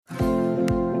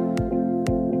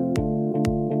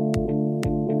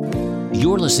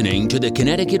You're listening to the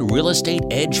Connecticut Real Estate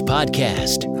Edge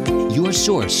podcast, your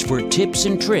source for tips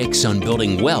and tricks on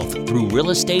building wealth through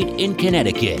real estate in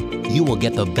Connecticut. You will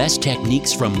get the best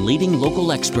techniques from leading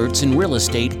local experts in real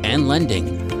estate and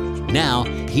lending. Now,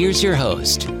 here's your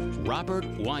host, Robert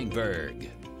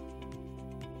Weinberg.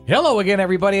 Hello again,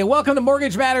 everybody, and welcome to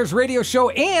Mortgage Matters Radio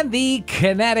Show and the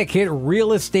Connecticut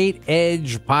Real Estate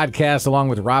Edge podcast. Along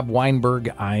with Rob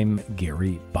Weinberg, I'm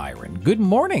Gary Byron. Good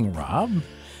morning, Rob.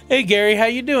 Hey, Gary, how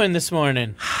you doing this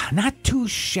morning? Not too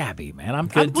shabby, man. I'm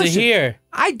Good to hear.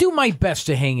 I do my best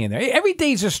to hang in there. Every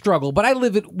day's a struggle, but I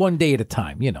live it one day at a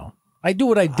time, you know. I do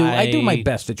what I do. I do my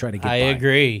best to try to get by. I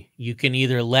agree. You can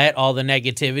either let all the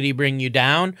negativity bring you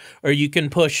down or you can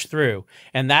push through.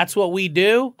 And that's what we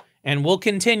do, and we'll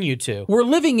continue to. We're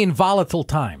living in volatile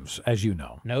times, as you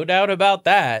know. No doubt about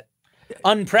that.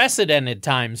 Unprecedented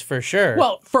times, for sure.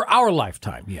 Well, for our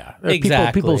lifetime, yeah.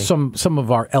 Exactly. People, some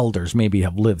of our elders maybe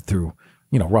have lived through,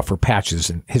 rougher patches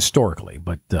and historically,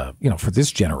 but for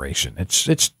this generation,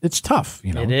 it's tough.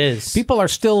 It is. People are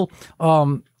still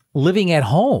living at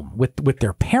home with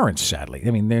their parents, sadly.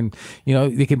 I mean, then,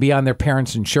 they can be on their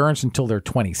parents' insurance until they're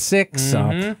 26.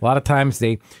 A lot of times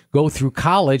they go through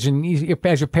college, and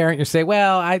as your parent, you say,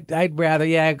 well, I'd rather,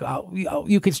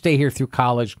 you could stay here through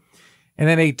college. And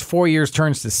then 4 years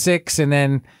turns to 6, and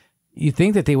then you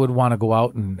think that they would want to go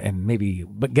out and maybe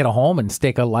get a home and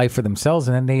stake a life for themselves,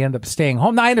 and then they end up staying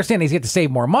home. Now, I understand they get to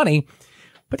save more money,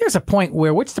 but there's a point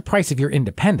where what's the price of your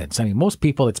independence? I mean, most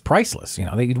people, it's priceless.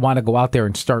 They'd want to go out there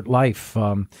and start life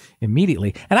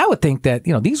immediately. And I would think that,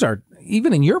 these are,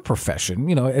 even in your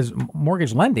profession, as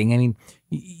mortgage lending, I mean,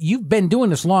 you've been doing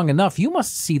this long enough. You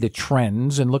must see the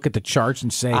trends and look at the charts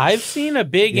and say, I've seen a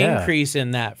big increase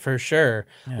in that for sure.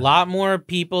 A lot more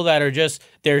people that are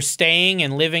they're staying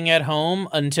and living at home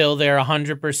until they're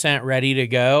 100% ready to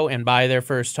go and buy their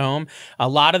first home. A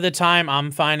lot of the time,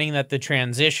 I'm finding that the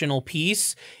transitional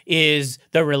piece is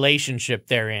the relationship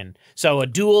they're in. So a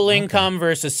dual income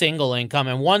versus single income.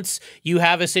 And once you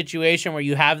have a situation where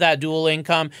you have that dual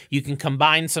income, you can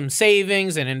combine some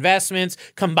savings and investments,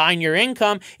 combine your income.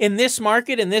 In this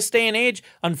market, in this day and age,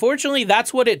 unfortunately,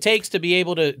 that's what it takes to be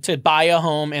able to buy a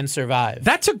home and survive.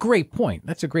 That's a great point.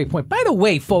 By the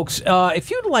way, folks,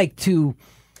 if you'd like to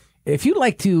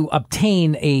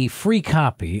obtain a free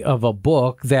copy of a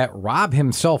book that Rob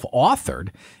himself authored,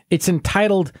 it's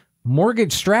entitled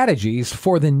Mortgage Strategies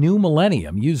for the New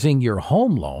Millennium, Using Your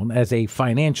Home Loan as a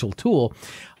Financial Tool.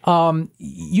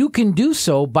 You can do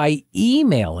so by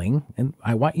emailing, and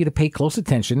I want you to pay close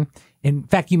attention. In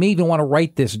fact, you may even want to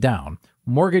write this down,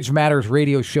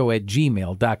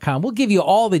 mortgagemattersradioshow@gmail.com. We'll give you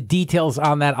all the details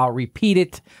on that. I'll repeat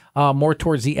it more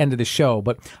towards the end of the show.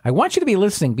 But I want you to be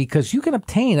listening because you can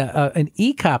obtain an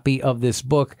e-copy of this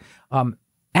book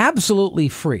absolutely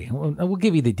free. We'll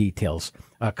give you the details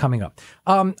coming up.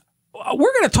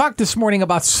 We're going to talk this morning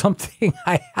about something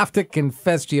I have to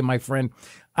confess to you, my friend,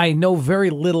 I know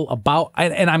very little about.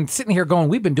 And I'm sitting here going,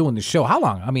 we've been doing the show. How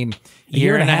long? I mean, a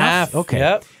year and a half. Okay.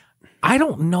 Yep. I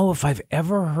don't know if I've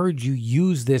ever heard you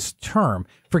use this term.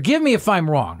 Forgive me if I'm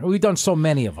wrong. We've done so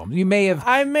many of them.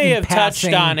 I may have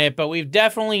touched on it, but we've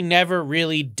definitely never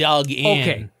really dug in.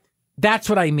 Okay. That's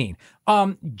what I mean.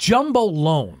 Jumbo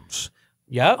loans.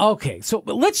 Yep. Okay. So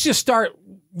let's just start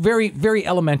very, very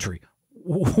elementary.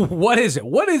 What is it?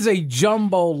 What is a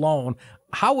jumbo loan?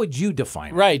 How would you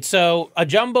define it? Right. So a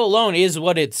jumbo loan is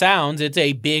what it sounds. It's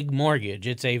a big mortgage.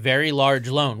 It's a very large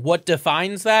loan. What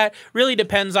defines that really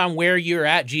depends on where you're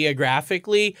at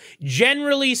geographically.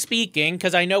 Generally speaking,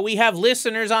 because I know we have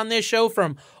listeners on this show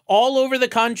from all over the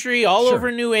country, all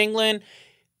over New England,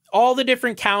 all the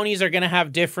different counties are going to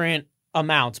have different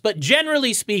amounts. But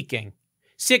generally speaking,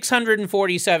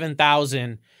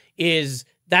 $647,000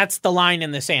 that's the line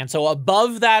in the sand. So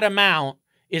above that amount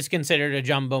is considered a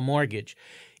jumbo mortgage.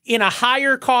 In a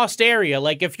higher cost area,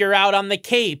 like if you're out on the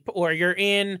Cape or you're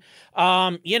in,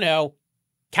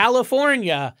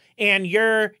 California and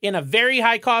you're in a very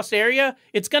high cost area,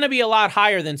 it's going to be a lot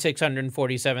higher than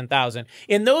 $647,000.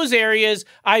 In those areas,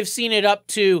 I've seen it up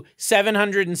to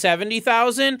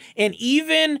 $770,000 and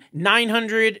even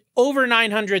over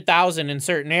 $900,000 in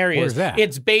certain areas. Where's that?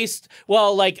 It's based,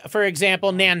 like for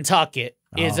example, Nantucket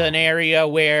is an area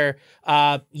where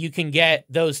you can get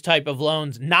those type of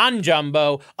loans,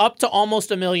 non-jumbo, up to almost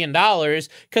 $1 million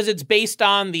because it's based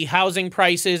on the housing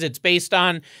prices. It's based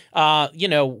on,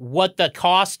 what the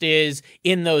cost is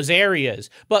in those areas.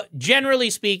 But generally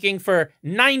speaking, for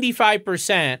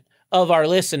 95% of our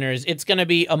listeners, it's going to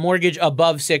be a mortgage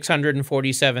above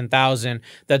 $647,000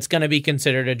 that's going to be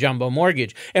considered a jumbo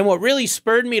mortgage. And what really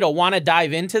spurred me to want to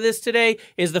dive into this today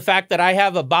is the fact that I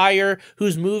have a buyer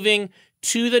who's moving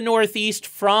to the Northeast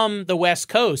from the West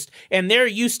Coast. And they're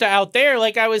used to out there,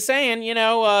 like I was saying,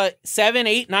 7,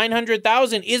 8,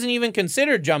 900,000 isn't even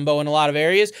considered jumbo in a lot of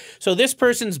areas. So this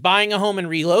person's buying a home and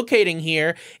relocating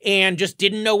here and just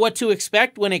didn't know what to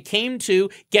expect when it came to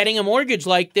getting a mortgage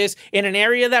like this in an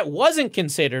area that wasn't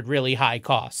considered really high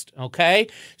cost. Okay.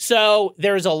 So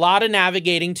there's a lot of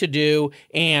navigating to do.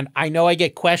 And I know I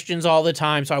get questions all the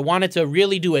time. So I wanted to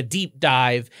really do a deep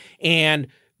dive and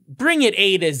bring it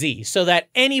A to Z so that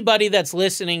anybody that's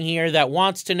listening here that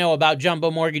wants to know about jumbo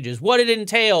mortgages, what it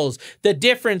entails, the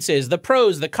differences, the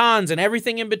pros, the cons, and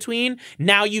everything in between,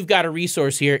 now you've got a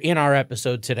resource here in our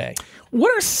episode today.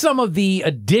 What are some of the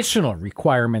additional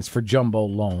requirements for jumbo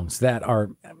loans that are,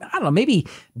 maybe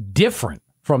different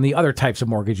from the other types of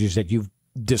mortgages that you've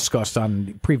discussed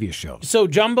on previous shows? So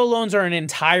jumbo loans are an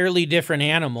entirely different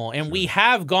animal, and we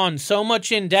have gone so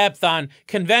much in depth on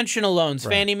conventional loans,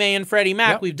 right. Fannie Mae and Freddie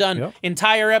Mac. We've done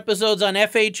entire episodes on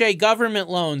FHA government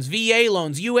loans, VA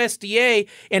loans, USDA,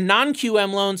 and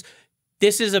non-QM loans.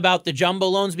 This is about the jumbo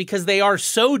loans because they are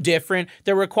so different.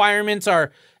 The requirements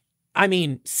are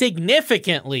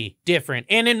significantly different,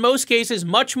 and in most cases,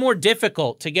 much more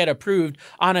difficult to get approved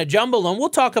on a jumbo loan. We'll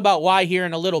talk about why here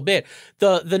in a little bit.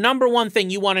 The number one thing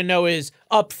you want to know is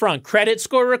upfront credit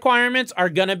score requirements are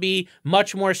going to be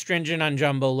much more stringent on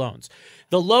jumbo loans.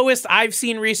 The lowest I've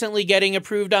seen recently getting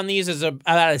approved on these is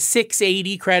about a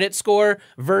 680 credit score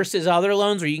versus other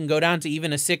loans where you can go down to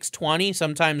even a 620,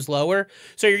 sometimes lower.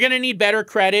 So you're going to need better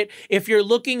credit. If you're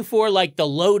looking for like the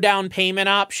low down payment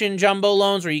option jumbo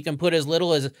loans where you can put as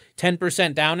little as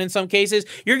 10% down in some cases,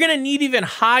 you're going to need even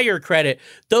higher credit.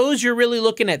 Those you're really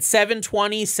looking at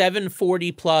 720,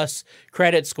 740 plus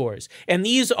credit scores. And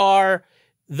these are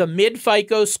the mid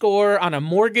FICO score on a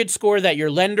mortgage score that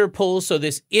your lender pulls. So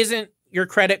this isn't your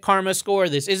Credit Karma score.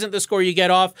 This isn't the score you get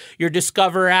off your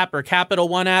Discover app or Capital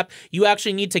One app. You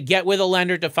actually need to get with a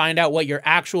lender to find out what your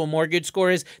actual mortgage score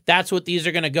is. That's what these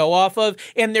are going to go off of.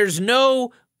 And there's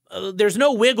no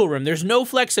wiggle room. There's no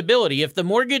flexibility. If the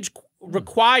mortgage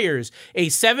requires a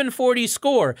 740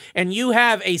 score and you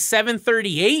have a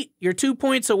 738, you're 2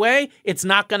 points away, it's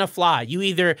not going to fly.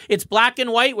 It's black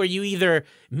and white where you either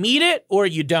meet it or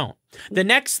you don't. The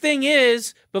next thing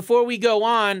is, before we go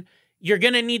on, you're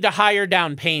going to need a higher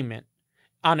down payment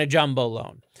on a jumbo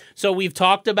loan. So we've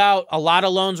talked about a lot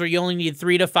of loans where you only need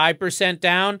 3 to 5%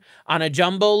 down. On a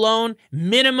jumbo loan,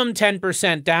 minimum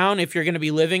 10% down if you're going to be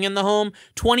living in the home,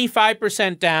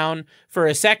 25% down for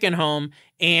a second home,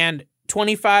 and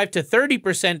 25 to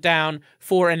 30% down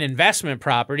for an investment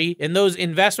property. And those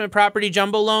investment property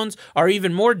jumbo loans are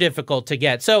even more difficult to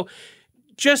get. So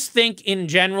just think, in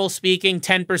general speaking,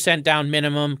 10% down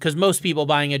minimum, because most people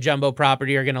buying a jumbo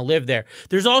property are going to live there.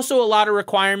 There's also a lot of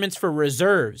requirements for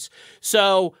reserves.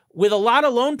 So with a lot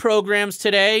of loan programs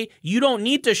today, you don't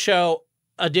need to show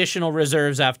additional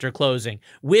reserves after closing.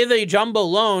 With a jumbo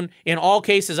loan, in all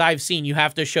cases I've seen, you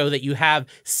have to show that you have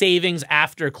savings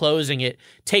after closing. It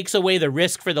takes away the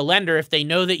risk for the lender if they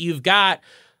know that you've got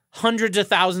hundreds of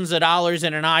thousands of dollars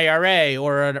in an IRA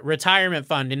or a retirement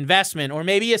fund, investment, or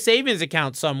maybe a savings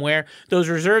account somewhere. Those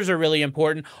reserves are really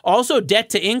important. Also, debt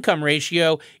to income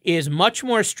ratio is much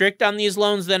more strict on these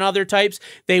loans than other types.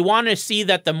 They want to see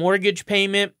that the mortgage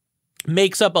payment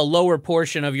makes up a lower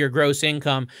portion of your gross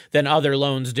income than other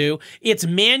loans do. It's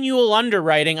manual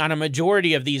underwriting on a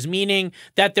majority of these, meaning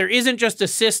that there isn't just a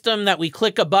system that we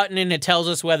click a button and it tells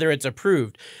us whether it's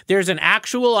approved. There's an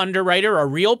actual underwriter, a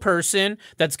real person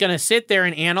that's going to sit there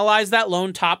and analyze that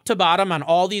loan top to bottom on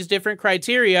all these different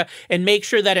criteria and make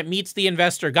sure that it meets the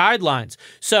investor guidelines.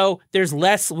 So there's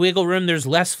less wiggle room, there's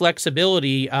less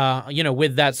flexibility,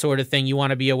 with that sort of thing you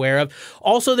want to be aware of.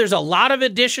 Also, there's a lot of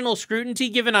additional scrutiny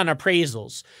given on appraisals.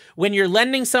 When you're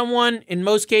lending someone, in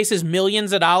most cases,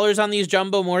 millions of dollars on these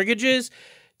jumbo mortgages,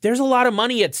 there's a lot of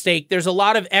money at stake. There's a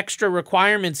lot of extra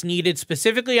requirements needed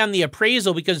specifically on the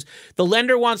appraisal because the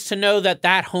lender wants to know that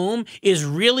that home is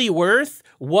really worth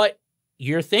what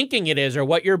you're thinking it is or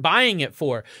what you're buying it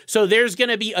for. So there's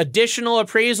going to be additional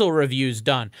appraisal reviews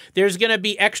done. There's going to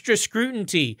be extra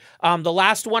scrutiny. The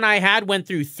last one I had went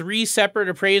through 3 separate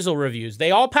appraisal reviews.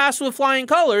 They all passed with flying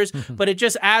colors, but it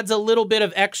just adds a little bit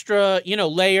of extra,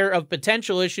 layer of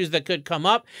potential issues that could come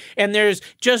up. And there's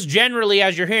just generally,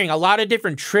 as you're hearing, a lot of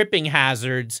different tripping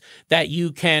hazards that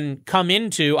you can come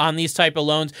into on these type of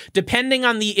loans, depending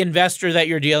on the investor that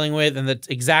you're dealing with and the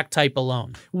exact type of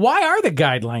loan. Why are the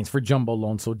guidelines for jumbo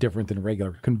loans so different than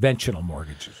regular conventional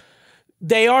mortgages?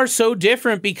 They are so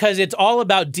different because it's all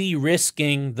about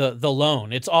de-risking the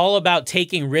loan. It's all about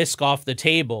taking risk off the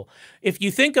table. If you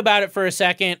think about it for a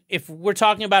second, if we're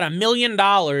talking about $1 million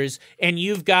and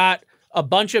you've got a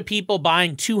bunch of people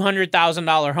buying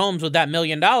 $200,000 homes with that $1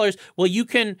 million, well, you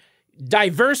can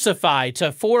diversify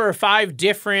to 4 or 5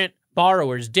 different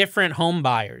borrowers, different home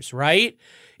buyers, right?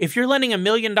 If you're lending $1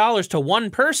 million to one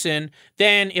person,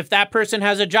 then if that person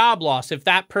has a job loss, if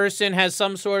that person has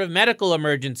some sort of medical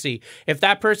emergency, if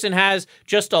that person has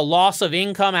just a loss of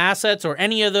income, assets, or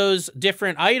any of those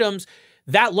different items,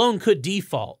 that loan could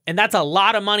default. And that's a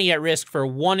lot of money at risk for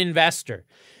one investor.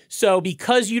 So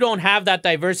because you don't have that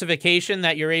diversification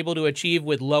that you're able to achieve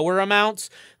with lower amounts,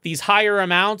 these higher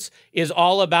amounts is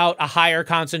all about a higher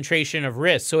concentration of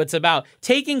risk. So it's about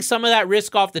taking some of that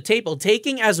risk off the table,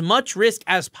 taking as much risk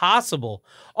as possible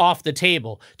off the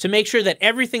table to make sure that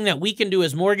everything that we can do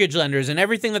as mortgage lenders and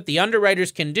everything that the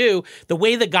underwriters can do, the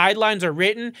way the guidelines are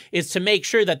written, is to make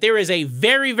sure that there is a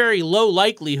very, very low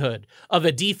likelihood of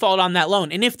a default on that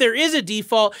loan. And if there is a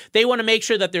default, they want to make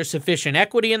sure that there's sufficient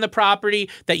equity in the property,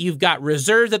 that you've got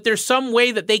reserves, that there's some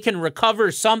way that they can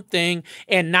recover something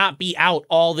and not be out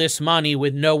all this money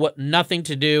with nothing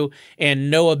to do and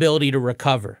no ability to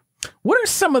recover. What are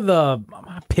some of the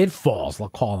pitfalls, I'll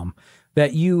call them,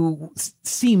 that you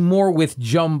see more with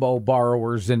jumbo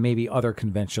borrowers than maybe other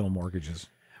conventional mortgages?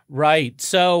 Right.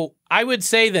 So I would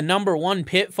say the number one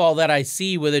pitfall that I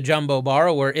see with a jumbo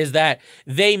borrower is that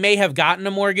they may have gotten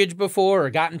a mortgage before or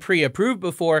gotten pre-approved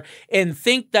before and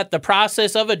think that the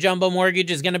process of a jumbo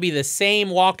mortgage is going to be the same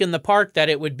walk in the park that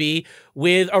it would be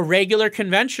with a regular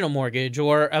conventional mortgage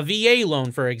or a VA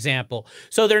loan, for example.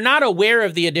 So they're not aware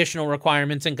of the additional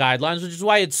requirements and guidelines, which is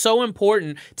why it's so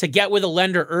important to get with a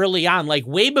lender early on, like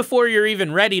way before you're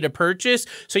even ready to purchase,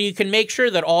 so you can make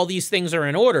sure that all these things are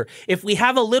in order. If we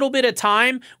have a little bit of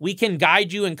time, we can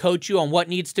guide you and coach you on what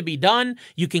needs to be done.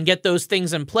 You can get those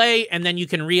things in play, and then you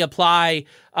can reapply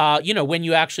when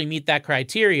you actually meet that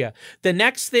criteria. The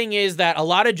next thing is that a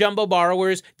lot of jumbo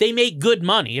borrowers, they make good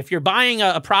money. If you're buying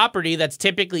a property that's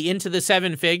typically into the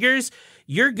 7 figures,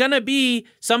 you're going to be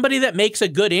somebody that makes a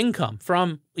good income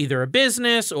from either a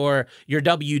business or your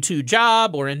W-2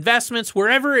 job or investments,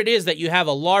 wherever it is that you have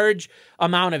a large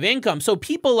amount of income. So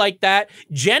people like that,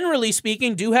 generally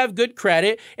speaking, do have good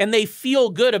credit and they feel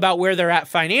good about where they're at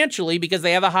financially because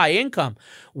they have a high income.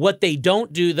 What they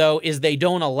don't do, though, is they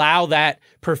don't allow that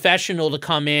professional to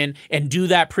come in and do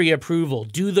that pre-approval,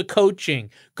 do the coaching,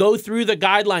 go through the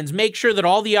guidelines, make sure that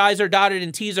all the I's are dotted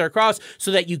and T's are crossed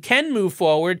so that you can move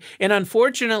forward. And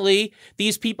unfortunately,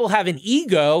 these people have an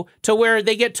ego to where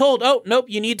they get told, oh, nope,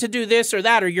 you need to do this or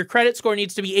that, or your credit score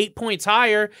needs to be 8 points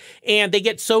higher. And they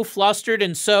get so flustered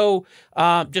and so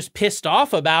just pissed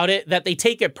off about it that they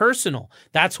take it personal.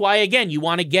 That's why, again, you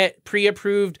want to get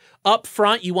pre-approved up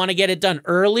front. You want to get it done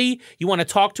early. You want to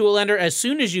talk to a lender as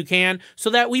soon as you can so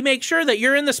that we make sure that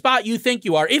you're in the spot you think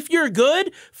you are. If you're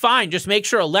good, fine. Just make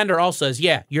sure a lender also says,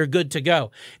 yeah, you're good to go.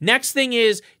 Next thing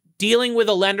is dealing with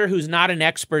a lender who's not an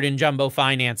expert in jumbo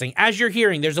financing. As you're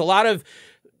hearing, there's a lot of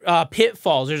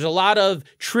pitfalls. There's a lot of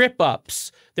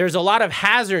trip-ups. There's a lot of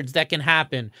hazards that can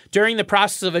happen during the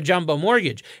process of a jumbo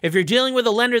mortgage. If you're dealing with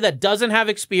a lender that doesn't have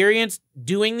experience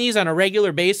doing these on a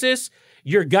regular basis,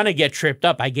 you're going to get tripped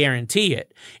up. I guarantee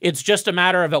it. It's just a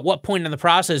matter of at what point in the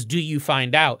process do you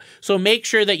find out. So make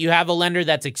sure that you have a lender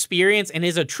that's experienced and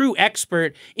is a true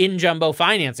expert in jumbo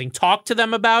financing. Talk to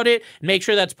them about it and make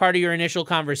sure that's part of your initial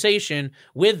conversation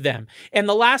with them. And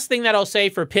the last thing that I'll say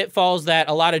for pitfalls that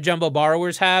a lot of jumbo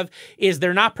borrowers have is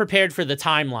they're not prepared for the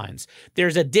timelines.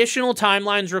 There's additional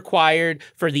timelines required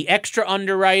for the extra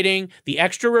underwriting, the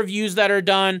extra reviews that are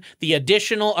done, the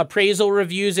additional appraisal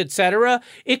reviews, etc.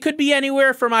 It could be anywhere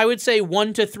from, I would say,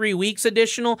 1 to 3 weeks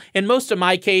additional. In most of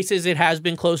my cases, it has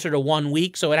been closer to 1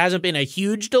 week, so it hasn't been a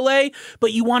huge delay,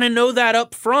 but you want to know that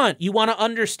up front. You want to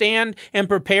understand and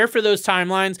prepare for those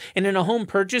timelines. And in a home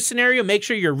purchase scenario, make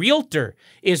sure your realtor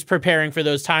is preparing for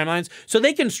those timelines so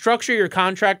they can structure your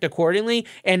contract accordingly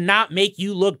and not make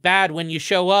you look bad when you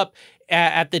show up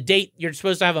at the date you're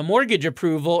supposed to have a mortgage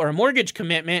approval or a mortgage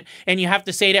commitment, and you have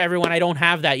to say to everyone, I don't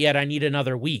have that yet, I need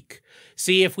another week.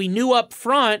 See, if we knew up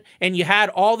front and you had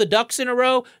all the ducks in a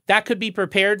row, that could be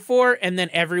prepared for, and then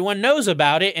everyone knows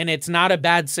about it, and it's not a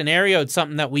bad scenario. It's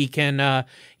something that we can,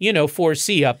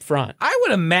 foresee up front. I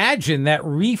would imagine that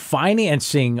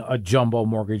refinancing a jumbo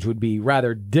mortgage would be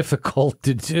rather difficult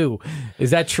to do.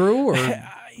 Is that true? Or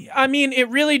I mean, it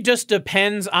really just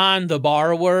depends on the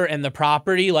borrower and the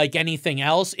property, like anything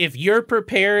else. If you're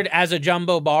prepared as a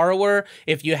jumbo borrower,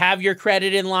 if you have your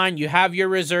credit in line, you have your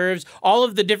reserves, all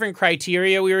of the different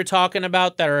criteria we were talking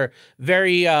about that are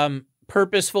very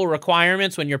purposeful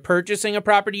requirements when you're purchasing a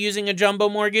property using a jumbo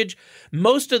mortgage,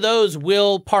 most of those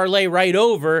will parlay right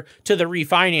over to the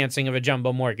refinancing of a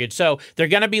jumbo mortgage. So they're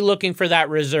going to be looking for that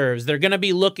reserves. They're going to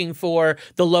be looking for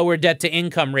the lower debt to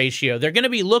income ratio. They're going to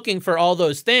be looking for all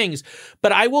those things.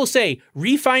 But I will say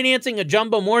refinancing a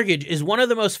jumbo mortgage is one of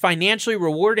the most financially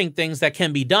rewarding things that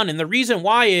can be done. And the reason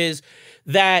why is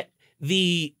that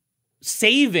the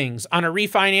savings on a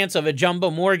refinance of a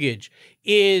jumbo mortgage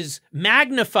is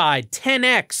magnified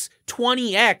 10x,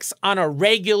 20x on a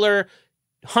regular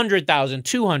 $100,000,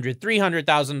 $200,000,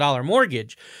 $300,000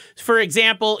 mortgage. For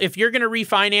example, if you're going to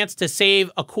refinance to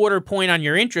save a quarter point on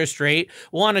your interest rate,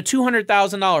 well, on a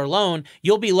 $200,000 loan,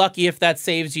 you'll be lucky if that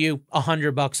saves you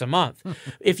 $100 a month.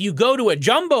 If you go to a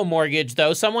jumbo mortgage,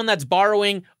 though, someone that's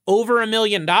borrowing over $1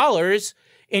 million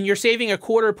and you're saving a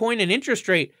quarter point in interest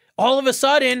rate, all of a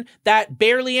sudden, that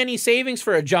barely any savings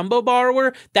for a jumbo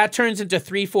borrower, that turns into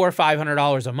 $300, $400,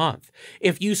 $500 a month.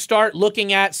 If you start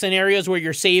looking at scenarios where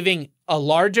you're saving a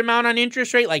large amount on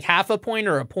interest rate, like half a point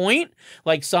or a point,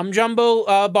 like some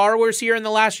jumbo borrowers here in the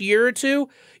last year or two,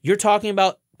 you're talking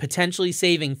about potentially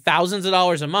saving thousands of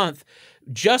dollars a month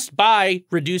just by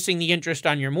reducing the interest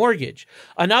on your mortgage.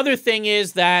 Another thing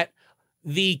is that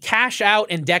the cash out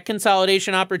and debt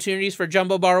consolidation opportunities for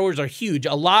jumbo borrowers are huge.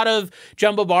 A lot of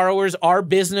jumbo borrowers are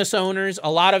business owners.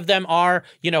 A lot of them are,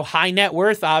 high net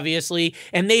worth, obviously,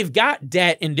 and they've got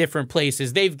debt in different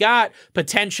places. They've got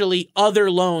potentially other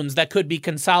loans that could be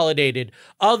consolidated,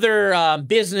 other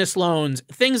business loans,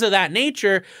 things of that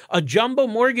nature. A jumbo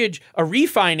mortgage, a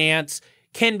refinance,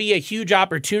 can be a huge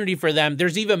opportunity for them.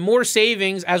 There's even more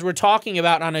savings, as we're talking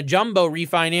about, on a jumbo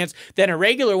refinance than a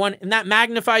regular one, and that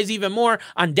magnifies even more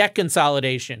on debt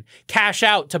consolidation. Cash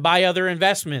out to buy other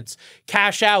investments.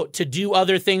 Cash out to do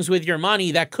other things with your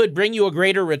money that could bring you a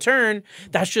greater return.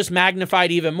 That's just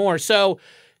magnified even more. So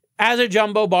as a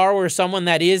jumbo borrower, someone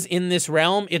that is in this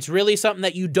realm, it's really something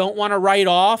that you don't want to write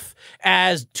off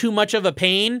as too much of a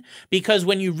pain, because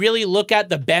when you really look at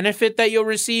the benefit that you'll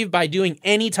receive by doing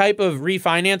any type of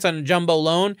refinance on a jumbo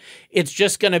loan, it's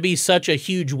just going to be such a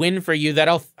huge win for you that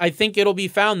I think it'll be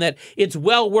found that it's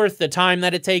well worth the time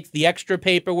that it takes, the extra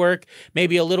paperwork,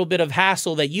 maybe a little bit of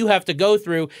hassle that you have to go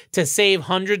through to save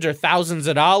hundreds or thousands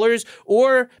of dollars,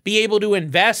 or be able to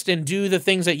invest and do the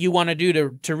things that you want to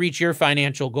do to reach your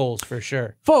financial goals. For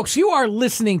sure. Folks, you are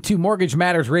listening to Mortgage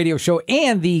Matters Radio Show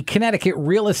and the Connecticut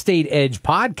Real Estate Edge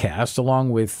podcast,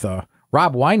 along with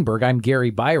Rob Weinberg. I'm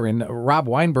Gary Byron. Rob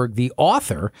Weinberg, the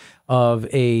author of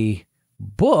a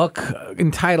book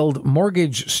entitled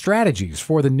Mortgage Strategies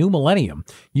for the New Millennium,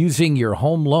 Using Your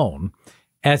Home Loan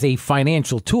as a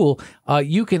Financial Tool.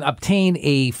 You can obtain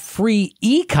a free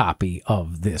e-copy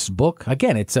of this book.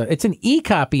 Again, it's an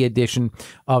e-copy edition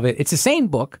of it. It's the same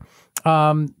book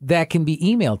that can be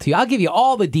emailed to you. I'll give you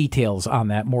all the details on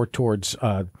that more towards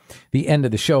the end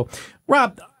of the show.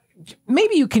 Rob,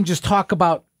 maybe you can just talk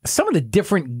about some of the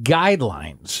different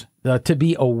guidelines to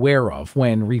be aware of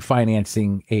when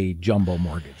refinancing a jumbo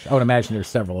mortgage. I would imagine there's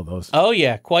several of those. Oh,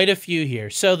 yeah, quite a few here.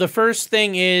 So the first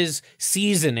thing is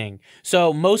seasoning.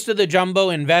 So most of the jumbo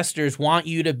investors want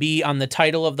you to be on the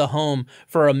title of the home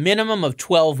for a minimum of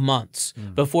 12 months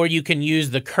before you can use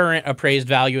the current appraised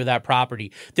value of that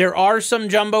property. There are some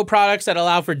jumbo products that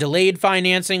allow for delayed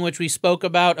financing, which we spoke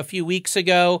about a few weeks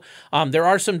ago. There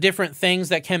are some different things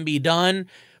that can be done.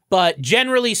 But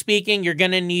generally speaking, you're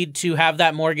going to need to have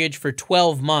that mortgage for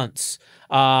 12 months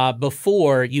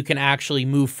before you can actually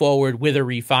move forward with a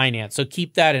refinance. So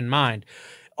keep that in mind.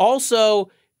 Also,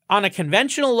 on a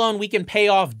conventional loan, we can pay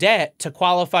off debt to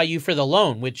qualify you for the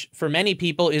loan, which for many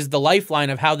people is the lifeline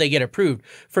of how they get approved.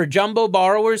 For jumbo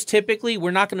borrowers, typically,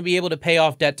 we're not going to be able to pay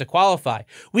off debt to qualify.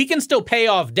 We can still pay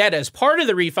off debt as part of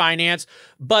the refinance,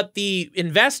 but the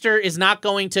investor is not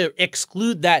going to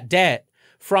exclude that debt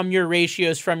from your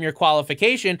ratios, from your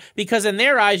qualification, because in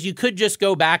their eyes, you could just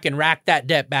go back and rack that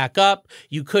debt back up.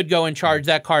 You could go and charge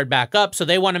that card back up. So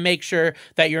they want to make sure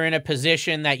that you're in a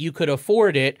position that you could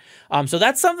afford it. So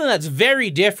that's something that's very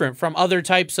different from other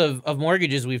types of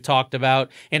mortgages we've talked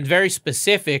about and very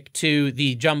specific to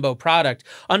the jumbo product.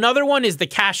 Another one is the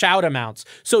cash out amounts.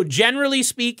 So generally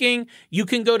speaking, you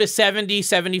can go to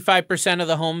 75% of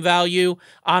the home value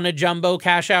on a jumbo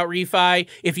cash out refi.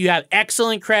 If you have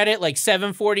excellent credit, like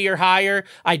 740 or higher,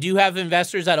 I do have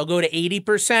investors that'll go to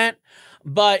 80%.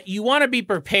 But you want to be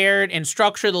prepared and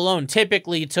structure the loan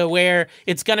typically to where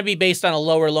it's going to be based on a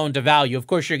lower loan to value. Of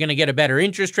course, you're going to get a better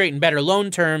interest rate and better loan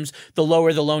terms the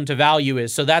lower the loan to value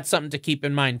is. So that's something to keep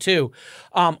in mind too.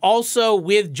 Also,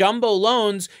 with jumbo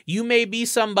loans, you may be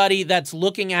somebody that's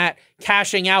looking at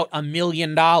cashing out $1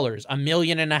 million, $1.5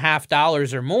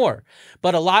 million or more.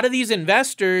 But a lot of these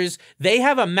investors, they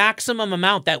have a maximum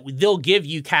amount that they'll give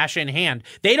you cash in hand.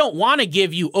 They don't want to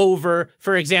give you over,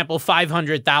 for example,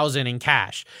 $500,000 in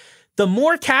cash. The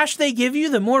more cash they give you,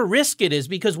 the more risk it is,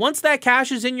 because once that cash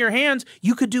is in your hands,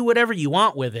 you could do whatever you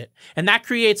want with it. And that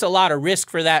creates a lot of risk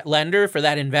for that lender, for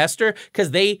that investor,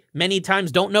 because they many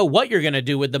times don't know what you're going to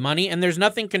do with the money. And there's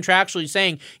nothing contractually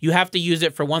saying you have to use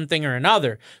it for one thing or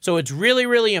another. So it's really,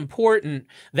 really important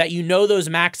that you know those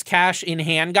max cash in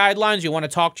hand guidelines. You want to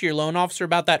talk to your loan officer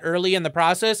about that early in the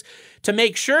process to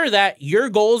make sure that your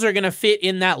goals are going to fit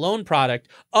in that loan product.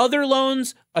 Other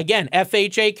loans, again,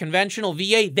 FHA, conventional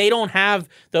VA, they don't have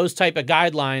those type of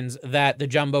guidelines that the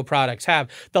jumbo products have.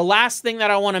 The last thing that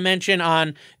I want to mention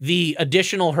on the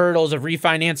additional hurdles of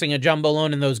refinancing a jumbo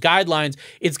loan and those guidelines,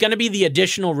 it's going to be the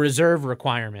additional reserve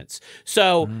requirements.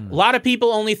 So a lot of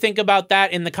people only think about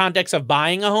that in the context of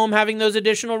buying a home, having those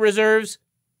additional reserves.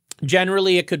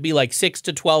 Generally, it could be like 6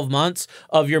 to 12 months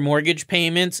of your mortgage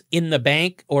payments in the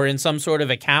bank or in some sort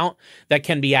of account that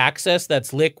can be accessed,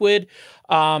 that's liquid.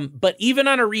 But even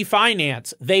on a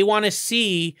refinance, they want to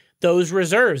see those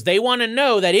reserves. They want to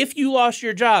know that if you lost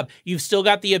your job, you've still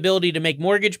got the ability to make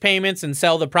mortgage payments and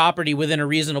sell the property within a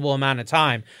reasonable amount of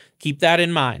time. Keep that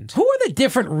in mind. Who are the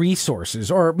different resources,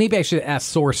 or maybe I should ask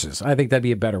sources? I think that'd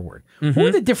be a better word. Who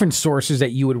are the different sources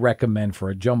that you would recommend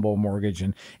for a jumbo mortgage?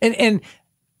 And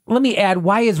let me add,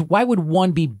 why would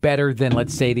one be better than,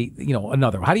 let's say,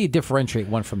 another? How do you differentiate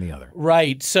one from the other?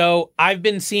 Right. So I've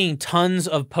been seeing tons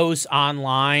of posts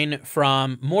online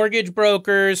from mortgage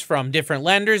brokers, from different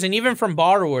lenders, and even from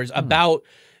borrowers about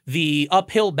the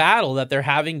uphill battle that they're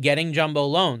having getting jumbo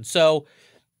loans. So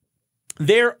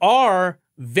there are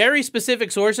very specific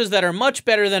sources that are much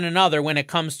better than another when it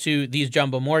comes to these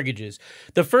jumbo mortgages.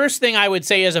 The first thing I would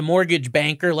say as a mortgage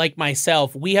banker like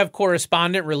myself, we have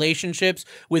correspondent relationships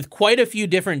with quite a few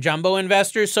different jumbo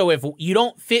investors. So if you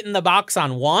don't fit in the box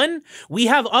on one, we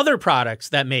have other products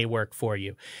that may work for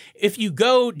you. If you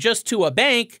go just to a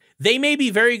bank, they may be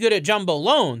very good at jumbo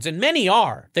loans, and many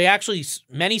are.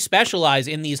 Many specialize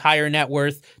in these higher net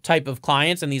worth type of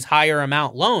clients and these higher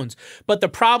amount loans. But the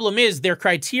problem is their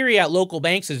criteria at local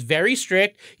banks is very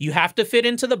strict. You have to fit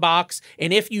into the box,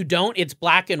 and if you don't, it's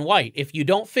black and white. If you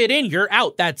don't fit in, you're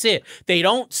out. That's it. They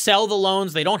don't sell the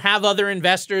loans. They don't have other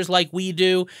investors like we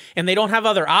do, and they don't have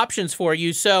other options for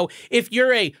you. So if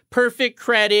you're a perfect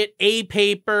credit, A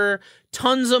paper,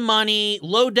 tons of money,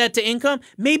 low debt to income,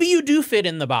 maybe you do fit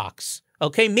in the box.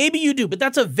 Okay, maybe you do, but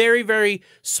that's a very, very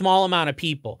small amount of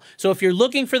people. So if you're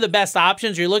looking for the best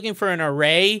options, you're looking for an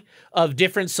array of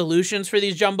different solutions for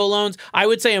these jumbo loans, I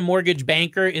would say a mortgage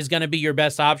banker is going to be your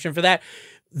best option for that.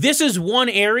 This is one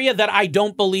area that I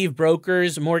don't believe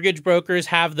mortgage brokers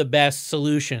have the best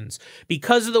solutions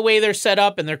because of the way they're set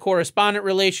up and their correspondent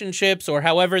relationships or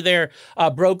however they're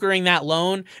brokering that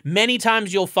loan. Many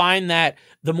times you'll find that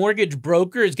the mortgage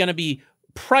broker is going to be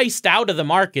priced out of the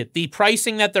market. The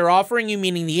pricing that they're offering you,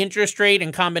 meaning the interest rate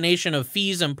and combination of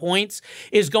fees and points,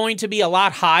 is going to be a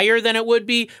lot higher than it would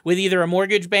be with either a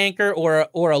mortgage banker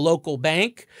or a local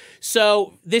bank.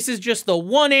 So this is just the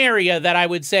one area that I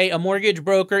would say a mortgage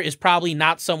broker is probably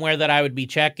not somewhere that I would be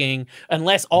checking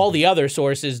unless all the other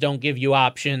sources don't give you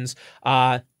options.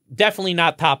 Definitely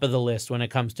not top of the list when it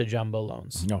comes to jumbo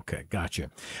loans. Okay,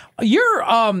 gotcha.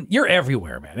 You're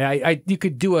everywhere, man. You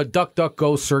could do a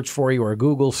DuckDuckGo search for you or a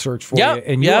Google search for you,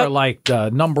 and you're like the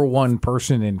number one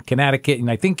person in Connecticut, and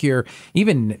I think you're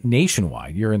even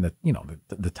nationwide. You're in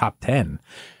the top 10.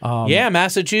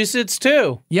 Massachusetts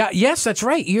too. Yeah, yes, that's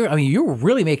right. You're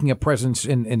really making a presence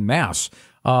in Mass.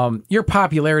 Your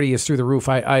popularity is through the roof.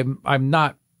 I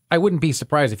wouldn't be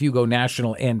surprised if you go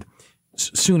national and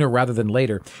sooner rather than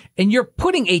later. And you're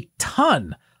putting a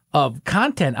ton of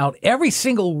content out every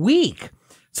single week.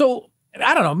 So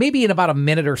I don't know, maybe in about a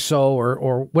minute or so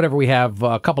or whatever we have,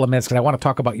 a couple of minutes, because I want to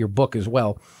talk about your book as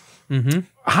well.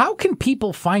 How can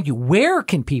people find you? Where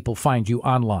can people find you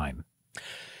online?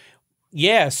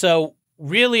 Yeah, so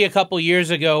really a couple years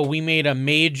ago, we made a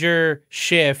major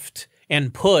shift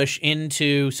and push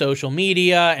into social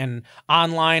media and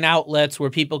online outlets where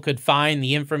people could find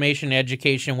the information and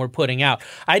education we're putting out.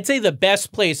 I'd say the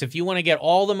best place, if you want to get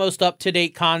all the most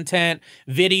up-to-date content,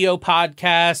 video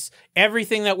podcasts,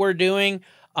 everything that we're doing,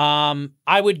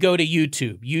 I would go to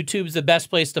YouTube. YouTube's the best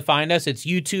place to find us. It's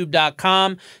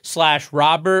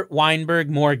youtube.com/Robert Weinberg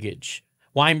Mortgage.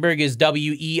 Weinberg is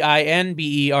Weinberg.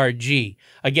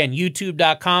 Again,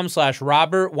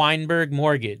 youtube.com/Robert Weinberg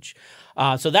Mortgage.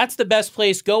 So that's the best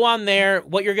place. Go on there.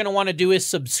 What you're going to want to do is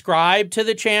subscribe to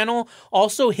the channel.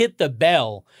 Also hit the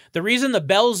bell. The reason the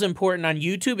bell is important on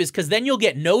YouTube is because then you'll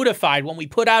get notified when we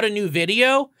put out a new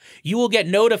video. You will get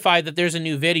notified that there's a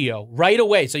new video right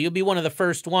away. So you'll be one of the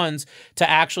first ones to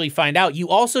actually find out. You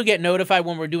also get notified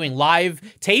when we're doing live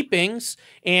tapings,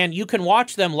 and you can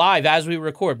watch them live as we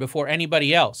record before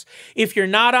anybody else. If you're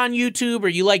not on YouTube or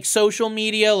you like social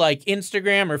media like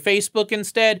Instagram or Facebook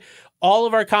instead, all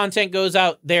of our content goes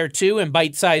out there too in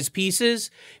bite-sized pieces.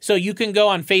 So you can go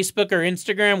on Facebook or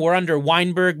Instagram. We're under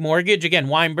Weinberg Mortgage. Again,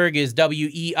 Weinberg is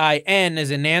W-E-I-N as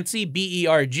in Nancy,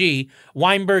 B-E-R-G,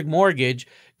 Weinberg Mortgage.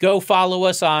 Go follow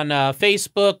us on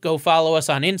Facebook. Go follow us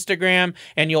on Instagram.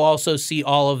 And you'll also see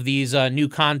all of these new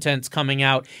contents coming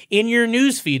out in your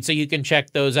newsfeed, so you can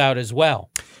check those out as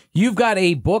well. You've got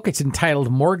a book. It's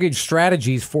entitled Mortgage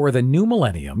Strategies for the New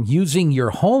Millennium, Using Your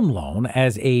Home Loan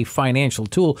as a Financial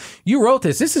Tool. You wrote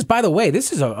this. This is, by the way,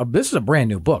 this is a brand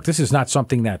new book. This is not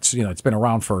something that's, it's been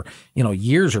around for,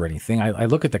 years or anything. I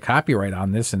look at the copyright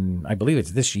on this, and I believe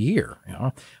it's this year.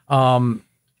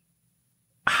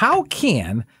 How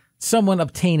can someone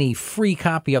obtain a free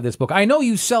copy of this book? I know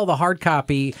you sell the hard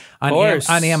copy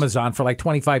on Amazon for like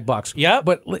 $25. Yep.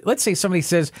 But let's say somebody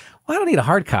says, well, I don't need a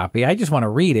hard copy. I just want to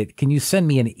read it. Can you send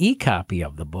me an e-copy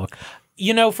of the book?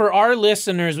 For our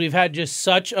listeners, we've had just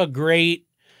such a great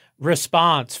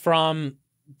response from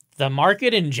the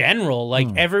market in general.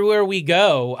 Like everywhere we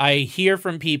go, I hear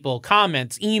from people,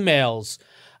 comments, emails,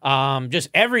 just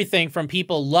everything from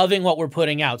people loving what we're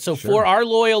putting out. So for our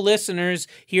loyal listeners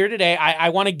here today, I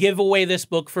want to give away this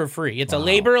book for free. It's a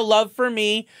labor of love for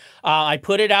me. I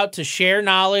put it out to share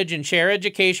knowledge and share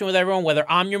education with everyone, whether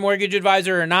I'm your mortgage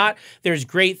advisor or not. There's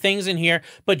great things in here.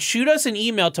 But shoot us an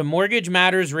email to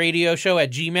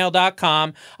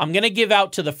mortgagemattersradioshow@gmail.com. I'm going to give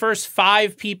out to the first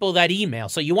 5 people that email.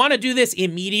 So you want to do this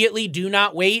immediately. Do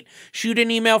not wait. Shoot an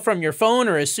email from your phone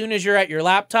or as soon as you're at your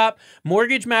laptop.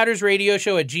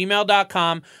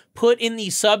 mortgagemattersradioshow@gmail.com. Put in the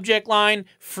subject line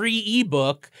free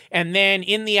ebook, and then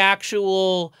in the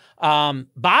actual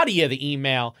body of the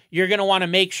email, you're going to want to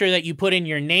make sure that you put in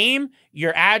your name,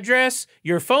 your address,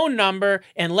 your phone number,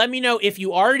 and let me know if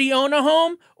you already own a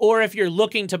home or if you're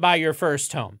looking to buy your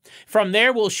first home. From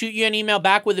there, we'll shoot you an email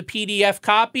back with a PDF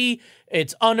copy.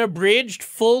 It's unabridged,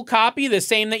 full copy, the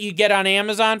same that you get on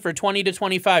Amazon for $20 to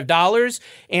 $25,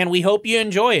 and we hope you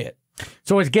enjoy it.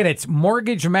 So again, it's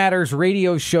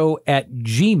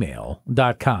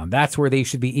mortgagemattersradioshow@gmail.com. That's where they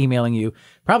should be emailing you.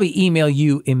 Probably email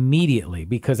you immediately,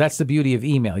 because that's the beauty of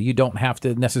email. You don't have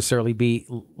to necessarily be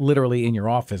literally in your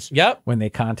office when they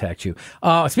contact you.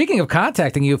 Speaking of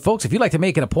contacting you, folks, if you'd like to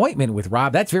make an appointment with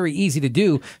Rob, that's very easy to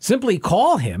do. Simply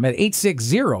call him at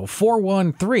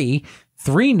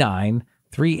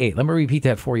 860-413-3938. Let me repeat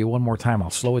that for you one more time. I'll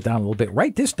slow it down a little bit.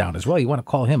 Write this down as well. You want to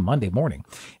call him Monday morning.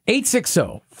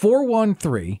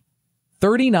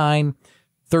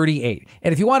 860-413-3938.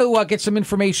 And if you want to get some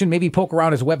information, maybe poke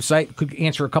around his website, could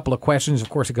answer a couple of questions. Of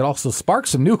course, it could also spark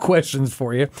some new questions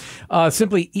for you.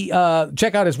 Simply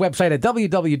check out his website at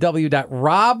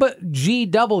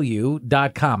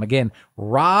www.robgw.com. Again,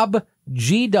 robgw.com.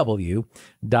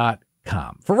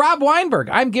 For Rob Weinberg,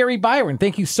 I'm Gary Byron.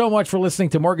 Thank you so much for listening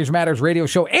to Mortgage Matters Radio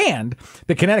Show and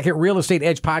the Connecticut Real Estate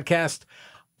Edge podcast.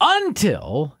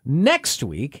 Until next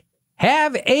week,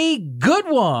 have a good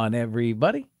one,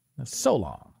 everybody. So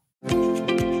long.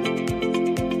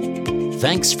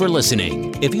 Thanks for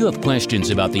listening. If you have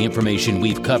questions about the information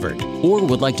we've covered or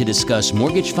would like to discuss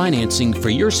mortgage financing for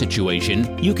your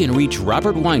situation, you can reach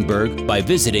Robert Weinberg by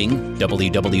visiting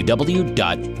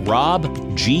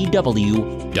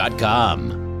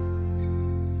www.robgw.com.